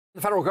The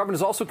federal government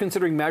is also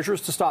considering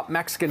measures to stop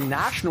Mexican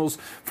nationals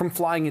from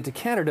flying into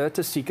Canada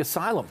to seek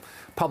asylum.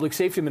 Public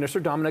Safety Minister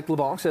Dominic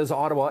LeBlanc says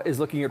Ottawa is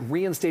looking at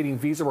reinstating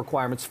visa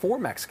requirements for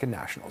Mexican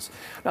nationals.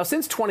 Now,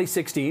 since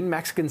 2016,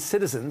 Mexican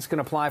citizens can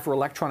apply for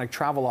electronic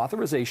travel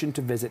authorization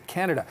to visit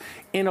Canada.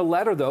 In a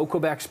letter, though,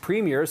 Quebec's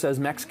premier says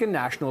Mexican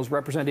nationals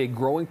represent a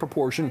growing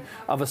proportion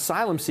of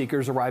asylum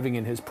seekers arriving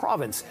in his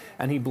province,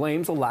 and he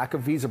blames a lack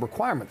of visa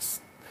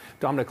requirements.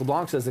 Dominic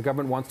LeBlanc says the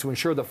government wants to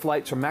ensure that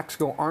flights from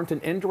Mexico aren't an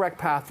indirect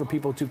path for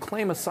people to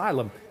claim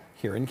asylum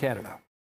here in Canada.